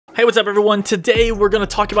Hey, what's up everyone? Today we're going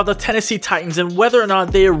to talk about the Tennessee Titans and whether or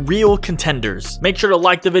not they are real contenders. Make sure to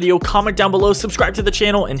like the video, comment down below, subscribe to the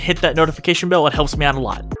channel, and hit that notification bell. It helps me out a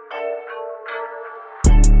lot.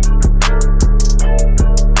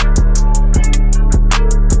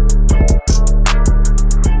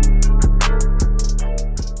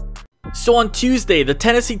 So on Tuesday, the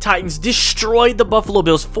Tennessee Titans destroyed the Buffalo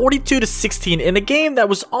Bills 42-16 in a game that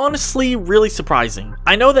was honestly really surprising.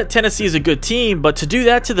 I know that Tennessee is a good team, but to do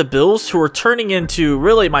that to the Bills, who are turning into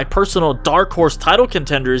really my personal dark horse title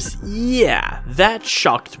contenders, yeah, that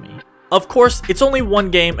shocked me. Of course, it's only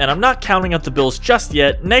one game, and I'm not counting out the Bills just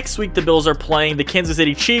yet. Next week, the Bills are playing the Kansas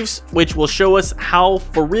City Chiefs, which will show us how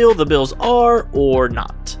for real the Bills are or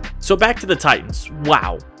not. So back to the Titans.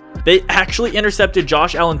 Wow. They actually intercepted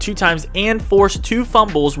Josh Allen 2 times and forced 2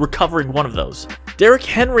 fumbles, recovering one of those. Derrick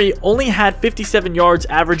Henry only had 57 yards,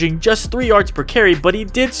 averaging just 3 yards per carry, but he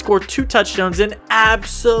did score 2 touchdowns and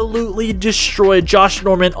absolutely destroyed Josh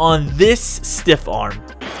Norman on this stiff arm.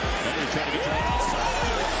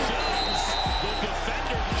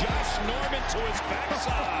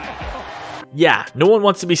 Yeah, no one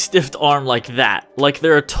wants to be stiffed armed like that, like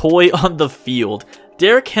they're a toy on the field.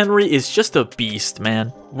 Derrick Henry is just a beast,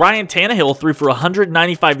 man. Ryan Tannehill threw for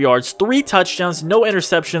 195 yards, 3 touchdowns, no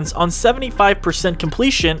interceptions on 75%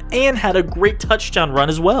 completion, and had a great touchdown run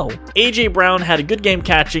as well. AJ Brown had a good game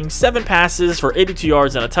catching 7 passes for 82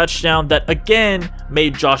 yards and a touchdown that again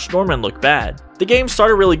made Josh Norman look bad. The game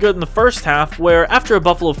started really good in the first half, where after a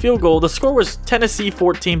Buffalo field goal, the score was Tennessee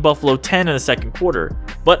 14, Buffalo 10 in the second quarter.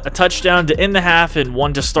 But a touchdown to end the half and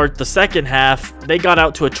one to start the second half, they got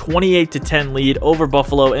out to a 28-10 lead over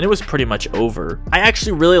Buffalo, and it was pretty much over. I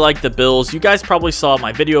actually really like the Bills. You guys probably saw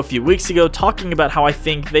my video a few weeks ago talking about how I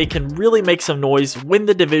think they can really make some noise, win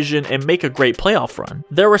the division, and make a great playoff run.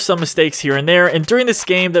 There were some mistakes here and there, and during this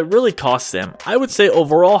game that really cost them. I would say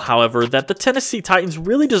overall, however, that the Tennessee Titans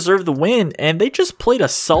really deserved the win, and they just played a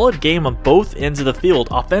solid game on both ends of the field,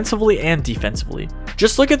 offensively and defensively.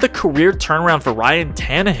 Just look at the career turnaround for Ryan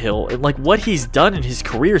Tannehill and like what he's done in his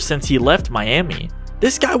career since he left Miami.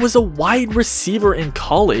 This guy was a wide receiver in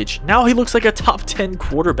college. Now he looks like a top 10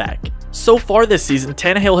 quarterback. So far this season,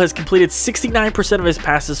 Tannehill has completed 69% of his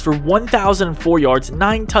passes for 1,004 yards,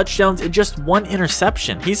 9 touchdowns, and just 1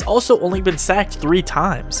 interception. He's also only been sacked 3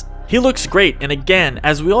 times. He looks great, and again,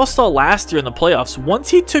 as we all saw last year in the playoffs, once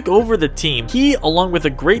he took over the team, he, along with a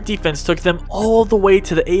great defense, took them all the way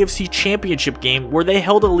to the AFC Championship game where they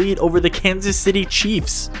held a lead over the Kansas City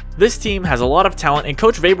Chiefs. This team has a lot of talent, and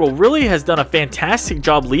Coach Vrabel really has done a fantastic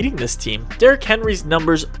job leading this team. Derrick Henry's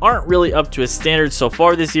numbers aren't really up to his standards so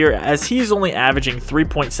far this year, as he's only averaging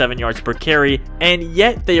 3.7 yards per carry, and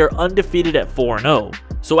yet they are undefeated at 4-0.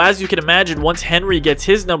 So as you can imagine, once Henry gets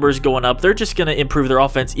his numbers going up, they're just going to improve their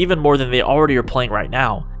offense even more than they already are playing right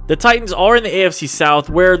now. The Titans are in the AFC South,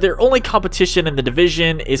 where their only competition in the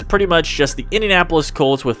division is pretty much just the Indianapolis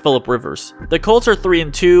Colts with Phillip Rivers. The Colts are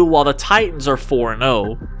 3-2, while the Titans are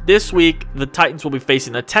 4-0. This week, the Titans will be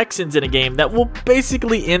facing the Texans in a game that will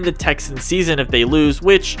basically end the Texans season if they lose,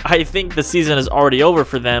 which I think the season is already over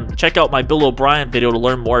for them. Check out my Bill O'Brien video to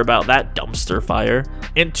learn more about that dumpster fire.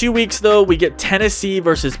 In 2 weeks though, we get Tennessee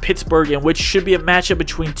versus Pittsburgh, in which should be a matchup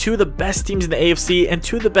between 2 of the best teams in the AFC and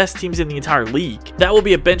 2 of the best teams in the entire league. That will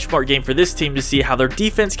be a benchmark game for this team to see how their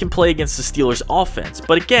defense can play against the Steelers' offense.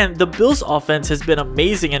 But again, the Bills' offense has been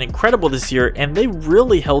amazing and incredible this year, and they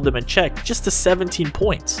really held them in check just to 17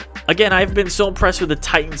 points. Again, I've been so impressed with the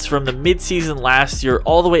Titans from the midseason last year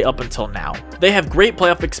all the way up until now. They have great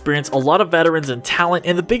playoff experience, a lot of veterans and talent,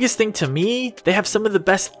 and the biggest thing to me, they have some of the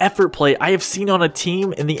best effort play I have seen on a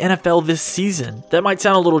team in the NFL this season. That might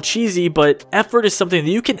sound a little cheesy, but effort is something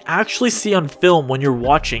that you can actually see on film when you're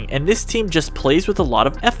watching, and this team just plays with a lot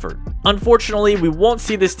of effort. Unfortunately, we won't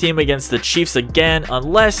see this team against the Chiefs again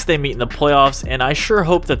unless they meet in the playoffs, and I sure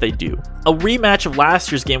hope that they do. A rematch of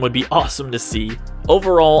last year's game would be awesome to see.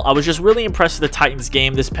 Overall, I was just really impressed with the Titans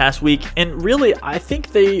game this past week, and really, I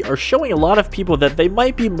think they are showing a lot of people that they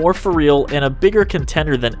might be more for real and a bigger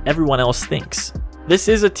contender than everyone else thinks. This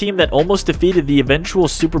is a team that almost defeated the eventual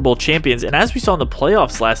Super Bowl champions, and as we saw in the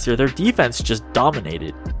playoffs last year, their defense just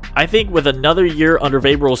dominated. I think with another year under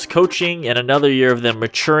Vrabel's coaching and another year of them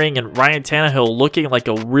maturing and Ryan Tannehill looking like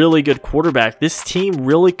a really good quarterback, this team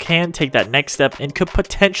really can take that next step and could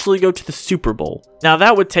potentially go to the Super Bowl. Now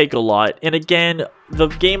that would take a lot, and again, the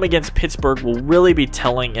game against Pittsburgh will really be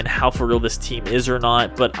telling in how for real this team is or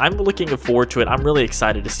not, but I'm looking forward to it. I'm really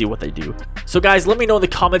excited to see what they do. So guys, let me know in the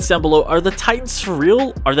comments down below, are the Titans for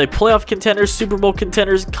real? Are they playoff contenders, Super Bowl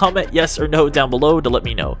contenders? Comment yes or no down below to let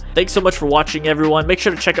me know. Thanks so much for watching, everyone. Make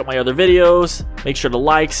sure to check out my other videos. Make sure to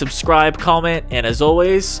like, subscribe, comment, and as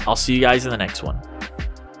always, I'll see you guys in the next one.